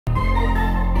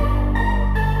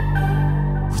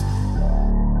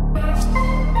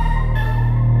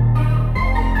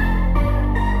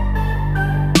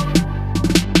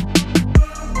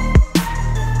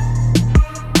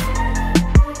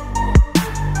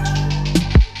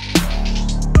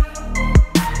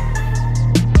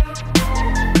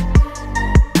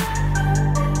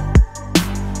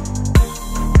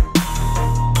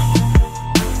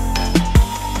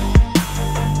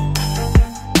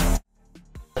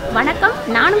வணக்கம்,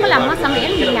 நான் உங்கள் அம்மா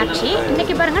சமையல் மீனாட்சி.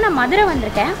 இன்றைக்கி பாருங்கள், நான் மதுரை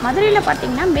வந்திருக்கேன். மதுரையில்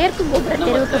பார்த்தீங்கன்னா மேற்கு கோபுர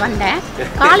தெருவுக்கு வந்தேன்.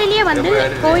 காலையிலேயே வந்து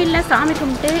கோயிலில் சாமி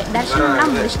கும்பிட்டு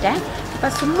தரிசனம்லாம் முடிச்சிட்டேன். இப்போ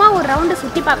சும்மா ஒரு ரவுண்டு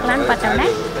சுற்றி பார்க்கலான்னு பார்த்தோன்னே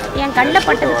என் கண்ணில்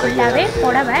பட்டது ஃபுல்லாகவே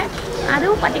புடவை.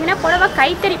 அதுவும் பார்த்திங்கன்னா புடவை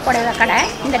கைத்தறி புடவை கடை.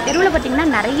 இந்த தெருவில் பார்த்திங்கன்னா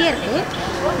நிறைய இருக்குது.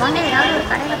 வாங்க ஏதாவது ஒரு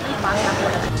கடையில் போய் பார்க்கலாம்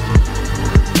புடவை.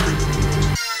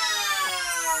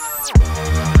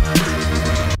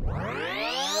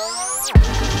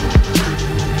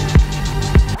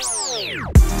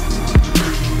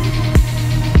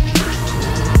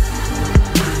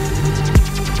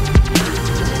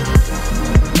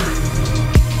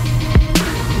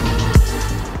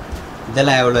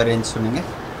 இதெல்லாம் எவ்வளோ ரேஞ்ச் சொன்னீங்க?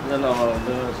 இதெல்லாம்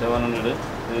வந்து 700,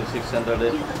 600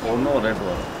 ஒன்றும் ரேட்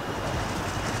வரும்.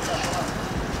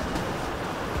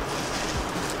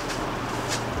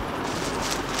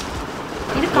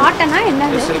 இது காட்டனா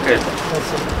என்ன? Silk item.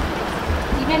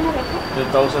 இது என்ன ரேட்? இது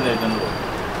 1800.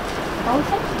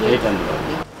 1800.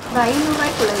 500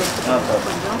 ரூபாய்க்குள்ள இருக்கு.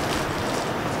 கொஞ்சம்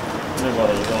இது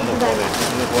பாருங்க, இது வந்து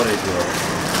 480 வரும்.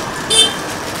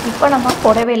 இப்போ நம்ம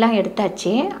புடவையெல்லாம்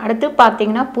எடுத்தாச்சு. அடுத்து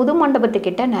பார்த்திங்கன்னா புது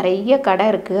மண்டபத்துக்கிட்ட நிறைய கடை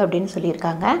இருக்குது அப்படின்னு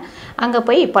சொல்லியிருக்காங்க. அங்கே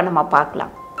போய் இப்போ நம்ம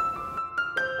பார்க்கலாம்.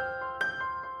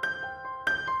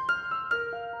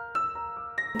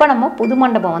 இப்போ நம்ம புது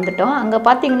மண்டபம் வந்துட்டோம். அங்கே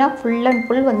பார்த்திங்கன்னா ஃபுல் அண்ட்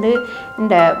ஃபுல் வந்து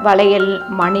இந்த வளையல்,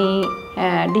 மணி,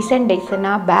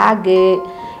 டிசைனாக பேகு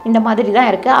இந்த மாதிரி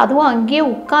தான் இருக்குது. அதுவும் அங்கேயே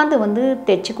உட்காந்து வந்து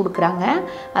தைச்சி கொடுக்குறாங்க.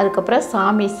 அதுக்கப்புறம்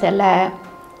சாமி சிலை,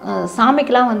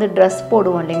 சாமிக்கெலாம் வந்து ட்ரெஸ்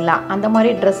போடுவோம் இல்லைங்களா, அந்த மாதிரி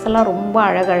ட்ரெஸ் எல்லாம் ரொம்ப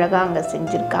அழகழகாக அங்கே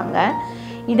செஞ்சுருக்காங்க.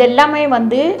 இதெல்லாமே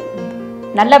வந்து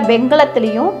நல்ல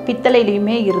வெண்கலத்துலேயும்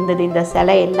பித்தளையிலையுமே இருந்தது இந்த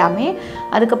சிலை எல்லாமே.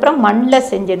 அதுக்கப்புறம் மண்ணில்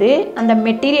செஞ்சது, அந்த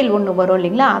மெட்டீரியல் ஒன்று வரும்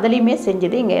இல்லைங்களா, அதுலேயுமே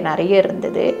செஞ்சது இங்கே நிறைய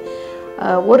இருந்தது.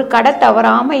 ஒரு கடை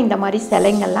தவறாமல் இந்த மாதிரி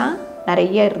சிலைங்கள்லாம்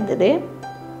நிறைய இருந்தது.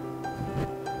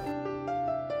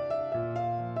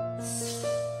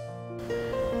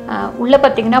 உள்ளே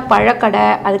பார்த்திங்கன்னா பழக்கடை,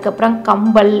 அதுக்கப்புறம்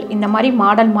கம்பல், இந்த மாதிரி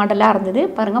மாடலாக இருந்தது.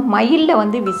 பாருங்கள், மயிலில்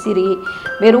வந்து விசிறி,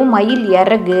 வெறும் மயில்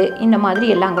இறகு, இந்த மாதிரி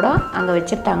எல்லாம் கூட அங்கே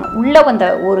வச்சுருட்டாங்க. உள்ளே வந்த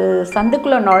ஒரு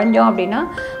சந்துக்குள்ளே நுழைஞ்சோம் அப்படின்னா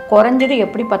குறைஞ்சது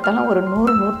எப்படி பார்த்தாலும் ஒரு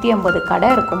 100-150 கடை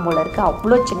இருக்கும் போல இருக்குது.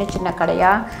 அவ்வளோ சின்ன சின்ன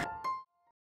கடையாக.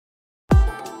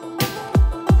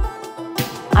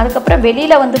 அதுக்கப்புறம்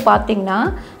வெளியில் வந்து பார்த்திங்கன்னா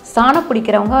சாணம்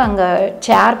பிடிக்கிறவங்க அங்கே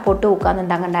சேர் போட்டு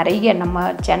உட்காந்துருந்தாங்க நிறைய. நம்ம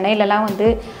சென்னையிலலாம் வந்து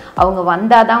அவங்க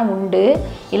வந்தால் தான் உண்டு,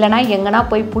 இல்லைனா எங்கன்னா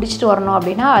போய் பிடிச்சிட்டு வரணும்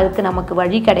அப்படின்னா அதுக்கு நமக்கு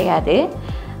வழி கிடையாது.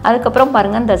 அதுக்கப்புறம்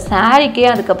பாருங்கள், இந்த சாரீக்கே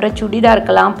அதுக்கப்புறம்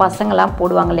சுடிதாருக்கெல்லாம் பசங்கள்லாம்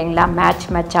போடுவாங்க இல்லைங்களா,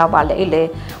 மேட்சாக வளையல்,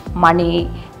 மணி,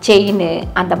 செயின்,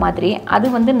 அந்த மாதிரி அது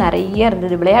வந்து நிறைய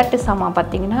இருந்தது. விளையாட்டு சாமான்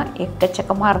பார்த்திங்கன்னா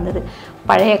எக்கச்சக்கமாக இருந்தது.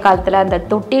 பழைய காலத்தில் அந்த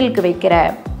தொட்டிலுக்கு வைக்கிற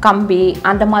கம்பி,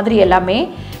 அந்த மாதிரி எல்லாமே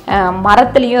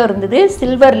மரத்துலேயும் இருந்தது,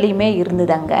 சில்வர்லேயுமே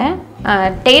இருந்தது. அங்கே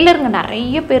டெய்லருங்க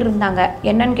நிறைய பேர் இருந்தாங்க.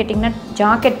 என்னன்னு கேட்டிங்கன்னா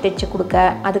ஜாக்கெட் தைச்சி கொடுக்க,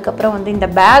 அதுக்கப்புறம் வந்து இந்த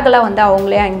பேக்கெலாம் வந்து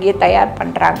அவங்களே அங்கேயே தயார்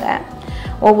பண்ணுறாங்க.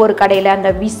 ஒவ்வொரு கடையில்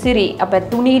அந்த விசிறி, அப்போ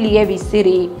துணியிலேயே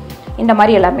விசிறி, இந்த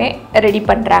மாதிரி எல்லாமே ரெடி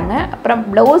பண்ணுறாங்க. அப்புறம்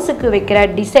ப்ளவுஸுக்கு வைக்கிற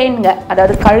டிசைனுங்க,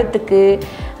 அதாவது கழுத்துக்கு,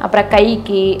 அப்புறம்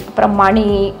கைக்கு, அப்புறம் மணி,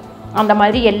 அந்த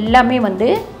மாதிரி எல்லாமே வந்து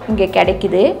இங்கே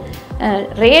கிடைக்குது.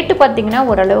 ரேட்டு பார்த்திங்கன்னா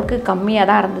ஓரளவுக்கு கம்மியாக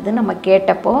தான் இருந்தது. நம்ம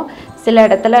கேட்டப்போ சில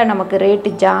இடத்துல நமக்கு ரேட்டு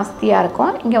ஜாஸ்தியாக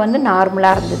இருக்கும், இங்கே வந்து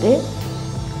நார்மலாக இருந்தது.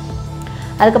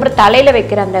 அதுக்கப்புறம் தலையில்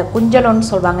வைக்கிற அந்த குஞ்சலோன்னு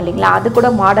சொல்லுவாங்க இல்லைங்களா, அது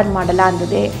கூட மாடலாக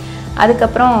இருந்தது.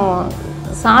 அதுக்கப்புறம்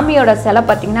சாமியோட சிலை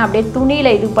பார்த்திங்கன்னா அப்படியே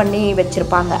துணியில் இது பண்ணி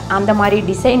வச்சுருப்பாங்க, அந்த மாதிரி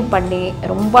டிசைன் பண்ணி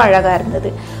ரொம்ப அழகாக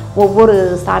இருந்தது ஒவ்வொரு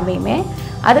சாமியுமே.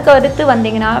 அதுக்கு அடுத்து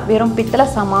வந்திங்கன்னா வெறும் பித்தளை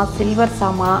சாமான், சில்வர்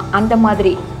சாமான், அந்த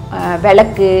மாதிரி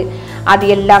விளக்கு, அது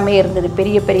எல்லாமே இருந்தது.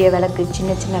 பெரிய பெரிய விளக்கு,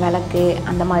 சின்ன சின்ன விளக்கு,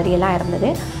 அந்த மாதிரியெல்லாம் இருந்தது.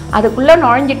 அதுக்குள்ளே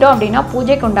நுழைஞ்சிட்டோம் அப்படின்னா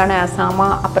பூஜைக்கு உண்டான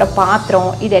சாமான், அப்புறம்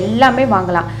பாத்திரம், இது எல்லாமே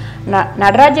வாங்கலாம்.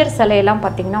 நடராஜர் சிலையெல்லாம்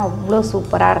பார்த்திங்கன்னா அவ்வளோ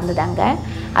சூப்பராக இருந்தது அங்கே.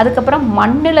 அதுக்கப்புறம்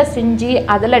மண்ணில் செஞ்சு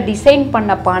அதில் டிசைன்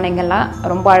பண்ண பானைங்கள்லாம்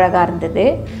ரொம்ப அழகாக இருந்தது.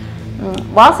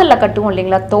 வாசலில் கட்டுவோம்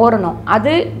இல்லைங்களா தோரணம்,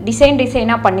 அது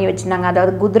டிசைனாக பண்ணி வச்சுருந்தாங்க.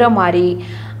 அதாவது குதிரை மாதிரி,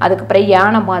 அதுக்கப்புறம்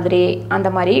யானை மாதிரி, அந்த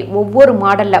மாதிரி ஒவ்வொரு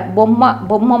மாடலில்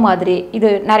பொம்மை மாதிரி.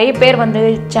 இது நிறைய பேர் வந்து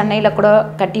சென்னையில் கூட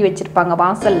கட்டி வச்சுருப்பாங்க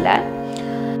வாசலில்.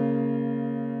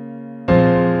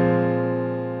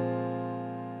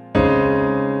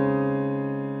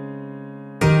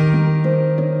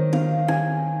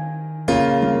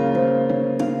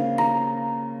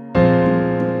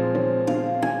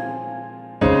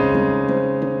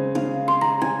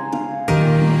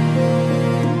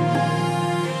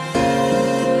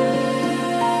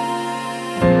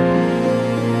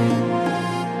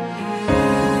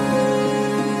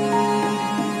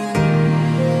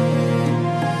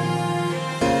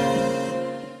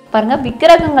 பாருங்கள்,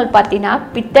 விக்கிரகங்கள் பார்த்தீங்கன்னா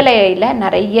பித்தளையில்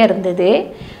நிறைய இருந்தது.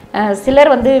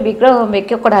 சிலர் வந்து விக்கிரகம்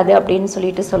வைக்கக்கூடாது அப்படின்னு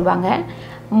சொல்லிட்டு சொல்லுவாங்க.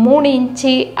 3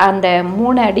 இன்ச்சு அந்த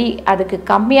 3 அடி அதுக்கு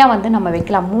கம்மியாக வந்து நம்ம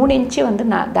வைக்கலாம். 3 இன்ச்சு வந்து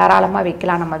தாராளமாக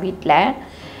வைக்கலாம் நம்ம வீட்டில்.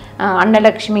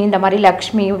 அன்னலக்ஷ்மி இந்த மாதிரி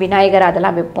லக்ஷ்மி விநாயகர்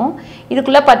அதெல்லாம் வைப்போம்.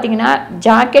 இதுக்குள்ளே பார்த்திங்கன்னா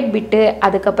ஜாக்கெட் பிட்டு,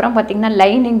 அதுக்கப்புறம் பார்த்திங்கன்னா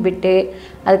லைனிங் பிட்டு,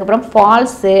 அதுக்கப்புறம்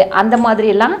ஃபால்ஸு அந்த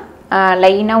மாதிரியெல்லாம்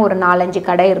லைனாக ஒரு 4-5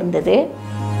 கடை இருந்தது.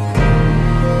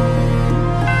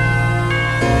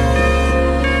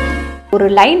 ஒரு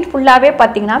லைன் ஃபுல்லாகவே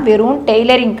பார்த்திங்கன்னா வெறும்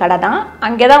டெய்லரிங் கடை தான்.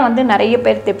 அங்கே தான் வந்து நிறைய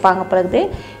பேர் தைப்பாங்க பிறகு.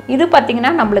 இது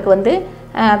பார்த்திங்கன்னா நம்மளுக்கு வந்து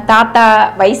தாத்தா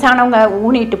வயசானவங்க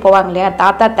ஊனிட்டு போவாங்க இல்லையா,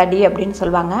 தாத்தா தடி அப்படின்னு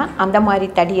சொல்லுவாங்க. அந்த மாதிரி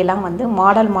தடியெல்லாம் வந்து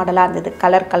மாடலாக இருந்தது,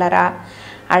 கலராக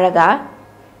அழகாக.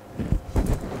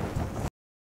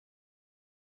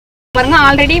 பாருங்க,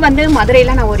 ஆல்ரெடி வந்து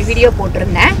மதுரையில் நான் ஒரு வீடியோ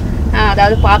போட்டிருந்தேன்,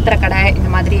 அதாவது பாத்திர கடை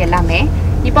இந்த மாதிரி எல்லாமே.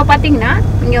 இப்போ பார்த்தீங்கன்னா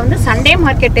இங்கே வந்து சண்டே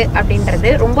மார்க்கெட்டு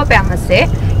அப்படின்றது ரொம்ப ஃபேமஸ்ஸு.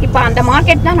 இப்போ அந்த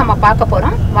மார்க்கெட் தான் நம்ம பார்க்க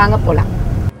போகிறோம், வாங்க போகலாம்.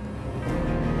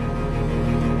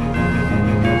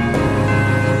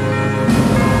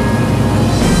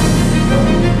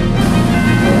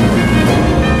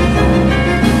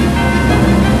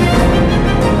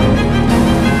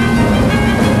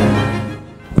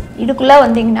 இதுக்குள்ளே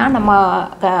வந்திங்கன்னா நம்ம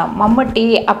மம்மட்டி,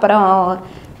 அப்புறம்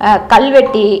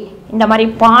கல்வெட்டி, இந்த மாதிரி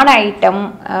பானை ஐட்டம்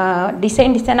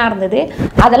டிசைனாக இருந்தது.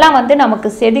 அதெல்லாம் வந்து நமக்கு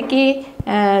செதுக்கி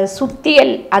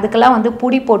சுத்தியல் அதுக்கெல்லாம் வந்து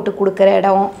புடி போட்டு கொடுக்குற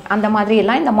இடம், அந்த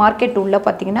மாதிரியெல்லாம் இந்த மார்க்கெட் உள்ளே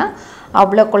பார்த்திங்கன்னா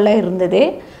அவ்வளோக்குள்ளே இருந்தது.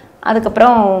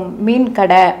 அதுக்கப்புறம் மீன்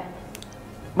கடை,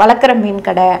 வளர்க்குற மீன்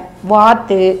கடை,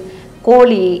 வாத்து,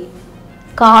 கோழி,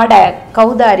 காடை,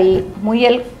 கௌதாரி,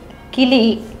 முயல், கிளி,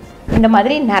 இந்த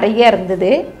மாதிரி நிறைய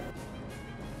இருந்தது.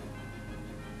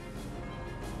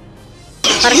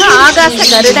 பாருங்க, ஆகாச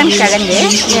கருடன் கிழங்கு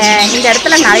இந்த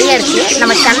இடத்துல நிறைய இருக்குது.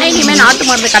 நம்ம சென்னைக்குமே நாட்டு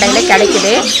மருந்து கடையில்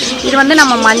கிடைக்குது. இது வந்து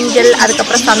நம்ம மஞ்சள்,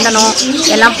 அதுக்கப்புறம் சந்தனம்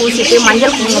எல்லாம் பூசிட்டு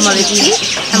மஞ்சள் குங்குமம் வச்சு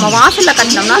நம்ம வாசலில்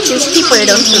கட்டினோம்னா திருஷ்டி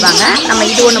போயிடும்னு சொல்லுவாங்க. நம்ம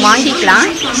இது ஒன்று வாங்கிக்கலாம்.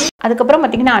 அதுக்கப்புறம்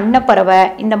பார்த்திங்கன்னா அன்னப்பறவை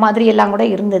இந்த மாதிரி எல்லாம் கூட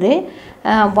இருந்தது.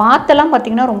 வாத்தெல்லாம்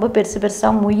பார்த்திங்கன்னா ரொம்ப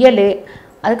பெருசாக, முயல்,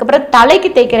 அதுக்கப்புறம் தலைக்கு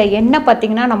தேய்க்கிற எண்ணெய்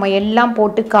பார்த்திங்கன்னா நம்ம எல்லாம்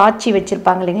போட்டு காய்ச்சி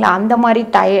வச்சுருப்பாங்க இல்லைங்களா, அந்த மாதிரி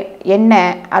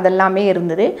எண்ணெய் அதெல்லாமே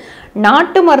இருந்தது.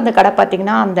 நாட்டு மருந்து கடை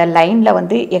பார்த்திங்கன்னா அந்த லைனில்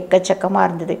வந்து எக்கச்சக்கமாக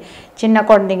இருந்தது. சின்ன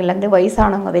குழந்தைங்கள்லேருந்து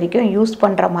வயசானவங்க வரைக்கும் யூஸ்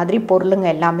பண்ணுற மாதிரி பொருளுங்க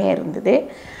எல்லாமே இருந்தது.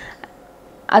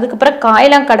 அதுக்கப்புறம்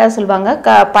காயலாங்கடை சொல்லுவாங்க.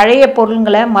 பழைய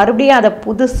பொருளுங்களை மறுபடியும் அதை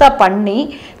புதுசாக பண்ணி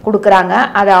கொடுக்குறாங்க,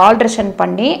 அதை ஆல்ட்ரேஷன்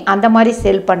பண்ணி அந்த மாதிரி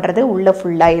சேல் பண்ணுறது உள்ளே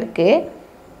ஃபுல்லாக இருக்குது.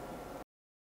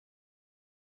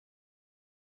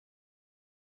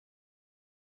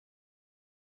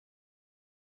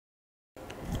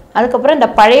 அதுக்கப்புறம் இந்த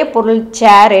பழைய பொருள்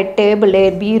சேரு, டேபிளு,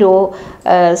 பீரோ,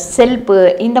 செல்ஃபு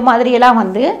இந்த மாதிரியெல்லாம்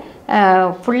வந்து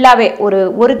ஃபுல்லாகவே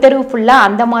ஒரு தெருவு ஃபுல்லாக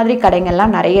அந்த மாதிரி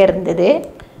கடைங்கள்லாம் நிறைய இருந்தது.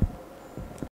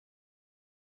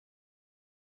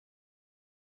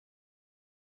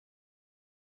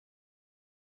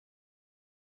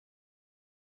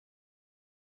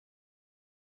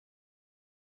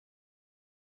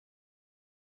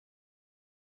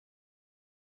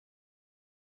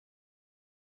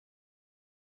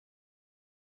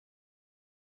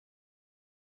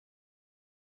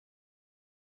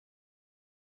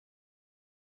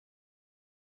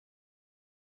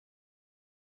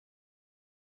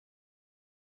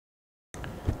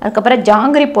 அதுக்கப்புறம்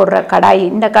ஜாங்கிரி போடுற கடாய்,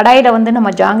 இந்த கடாயில் வந்து நம்ம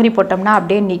ஜாங்கிரி போட்டோம்னா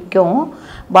அப்படியே நிற்கும்.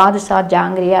 பாதுஷா,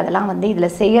 ஜாங்கிரி அதெல்லாம் வந்து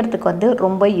இதில் செய்கிறதுக்கு வந்து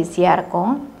ரொம்ப ஈஸியாக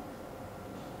இருக்கும்.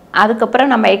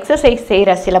 அதுக்கப்புறம் நம்ம எக்ஸசைஸ்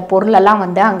செய்கிற சில பொருளெல்லாம்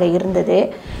வந்து அங்கே இருந்தது.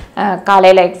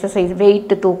 காலையில் எக்ஸசைஸ்,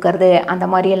 வெயிட்டு தூக்கிறது அந்த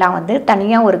மாதிரியெல்லாம் வந்து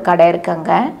தனியாக ஒரு கடை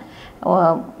இருக்குங்க.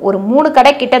 ஒரு 3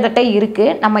 கடை கிட்டத்தட்ட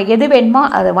இருக்குது. நம்ம எது வேணுமோ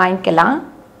அதை வாங்கிக்கலாம்.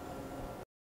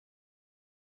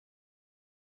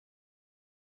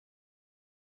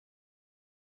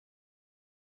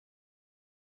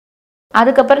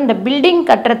 அதுக்கப்புறம் இந்த பில்டிங்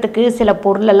கட்டுறதுக்கு சில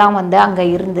பொருளெல்லாம் வந்து அங்கே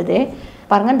இருந்தது.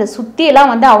 பாருங்கள், இந்த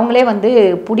சுற்றியெல்லாம் வந்து அவங்களே வந்து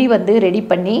புடி வந்து ரெடி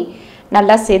பண்ணி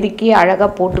நல்லா செதுக்கி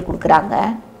அழகாக போட்டு கொடுக்குறாங்க.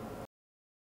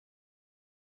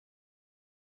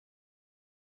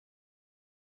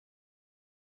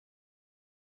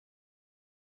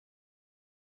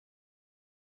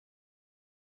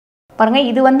 பாருங்கள்,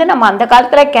 இது வந்து நம்ம அந்த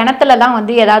காலத்தில் கிணத்துலலாம்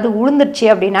வந்து ஏதாவது உளுந்துருச்சு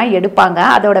அப்படின்னா எடுப்பாங்க.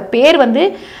 அதோட பேர் வந்து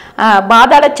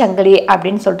பாதாள சங்கிலி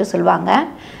அப்படின்னு சொல்லிட்டு சொல்லுவாங்க.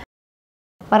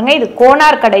 பாருங்கள், இது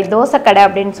கோனார் கடை, தோசை கடை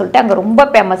அப்படின்னு சொல்லிட்டு அங்கே ரொம்ப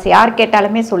ஃபேமஸ். யார்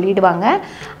கேட்டாலுமே சொல்லிடுவாங்க.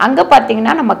 அங்கே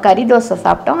பார்த்தீங்கன்னா நம்ம கறி தோசை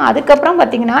சாப்பிட்டோம். அதுக்கப்புறம்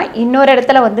பார்த்தீங்கன்னா இன்னொரு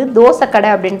இடத்துல வந்து தோசை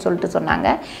கடை அப்படின்னு சொல்லிட்டு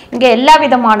சொன்னாங்க. இங்கே எல்லா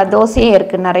விதமான தோசையும்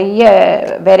இருக்குது. நிறைய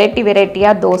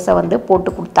வெரைட்டியாக தோசை வந்து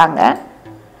போட்டு கொடுத்தாங்க.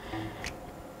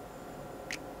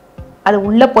 அது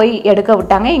உள்ளே போய் எடுக்க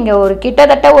விட்டாங்க. இங்கே ஒரு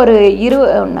கிட்டத்தட்ட ஒரு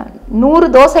 100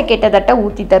 தோசை கிட்டத்தட்ட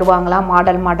ஊற்றி தருவாங்களாம்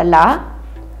மாடலாக.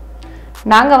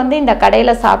 நாங்கள் வந்து இந்த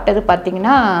கடையில் சாப்பிட்டது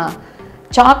பார்த்திங்கன்னா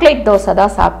சாக்லேட் தோசை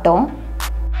தான் சாப்பிட்டோம்.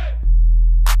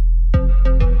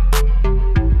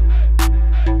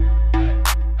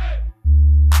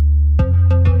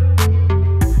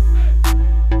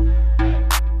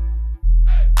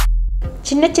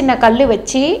 சின்ன சின்ன கல்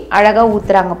வச்சு அழகாக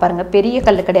ஊற்றுறாங்க பாருங்கள். பெரிய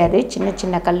கல் கிடையாது, சின்ன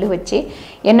சின்ன கல் வச்சு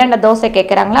என்னென்ன தோசை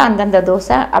கேட்குறாங்களோ அந்தந்த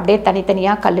தோசை அப்படியே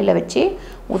தனித்தனியாக கல்லில் வச்சு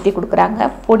ஊற்றி கொடுக்குறாங்க.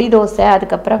 பொடி தோசை,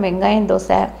 அதுக்கப்புறம் வெங்காயம்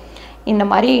தோசை, இந்த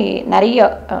மாதிரி நிறைய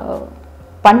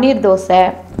பன்னீர் தோசை.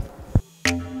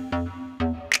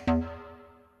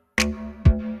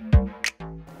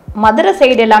 மதுரை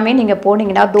சைடு எல்லாமே நீங்கள்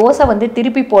போனீங்கன்னா தோசை வந்து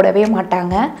திருப்பி போடவே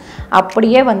மாட்டாங்க,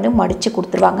 அப்படியே வந்து மடித்து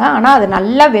கொடுத்துருவாங்க. ஆனால் அது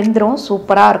நல்லா வெந்துடும்,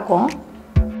 சூப்பராக இருக்கும்.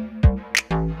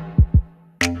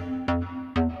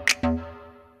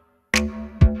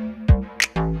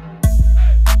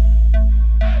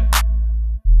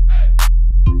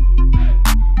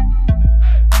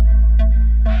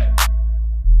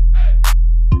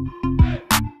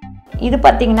 இது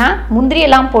பார்த்திங்கன்னா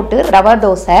முந்திரியெல்லாம் போட்டு ரவை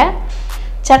தோசை.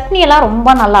 சட்னியெல்லாம் ரொம்ப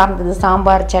நல்லா இருந்தது.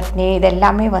 சாம்பார் சட்னி இது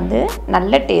எல்லாமே வந்து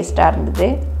நல்ல டேஸ்ட்டாக இருந்தது.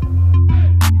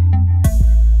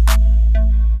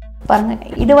 பாருங்கள்,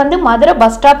 இது வந்து மதுரை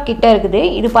பஸ் ஸ்டாப் கிட்டே இருக்குது.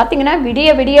 இது பார்த்திங்கன்னா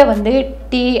விடிய விடிய வந்து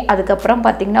டீ, அதுக்கப்புறம்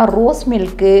பார்த்திங்கன்னா ரோஸ்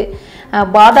மில்க்கு,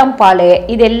 பாதாம் பால்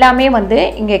இது எல்லாமே வந்து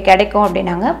இங்கே கிடைக்கும்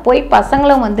அப்படின்னாங்க. போய்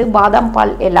பசங்களும் வந்து பாதாம்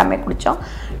பால் எல்லாமே குடித்தோம்.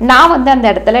 நான் வந்து அந்த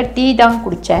இடத்துல டீ தான்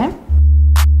குடித்தேன்.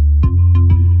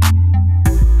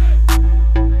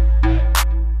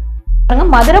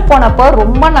 மதுரை போனப்போ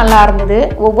ரொம்ப நல்லா இருந்தது.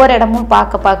 ஒவ்வொரு இடமும்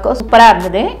பார்க்க சூப்பராக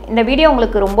இருந்தது. இந்த வீடியோ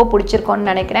உங்களுக்கு ரொம்ப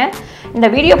பிடிச்சிருக்கோன்னு நினைக்கிறேன். இந்த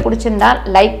வீடியோ பிடிச்சிருந்தால்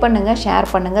லைக் பண்ணுங்கள்,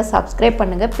 ஷேர் பண்ணுங்கள், சப்ஸ்கிரைப்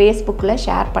பண்ணுங்கள், ஃபேஸ்புக்கில்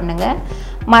ஷேர் பண்ணுங்கள்,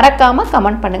 மறக்காமல்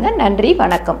கமெண்ட் பண்ணுங்கள். நன்றி,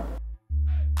 வணக்கம்.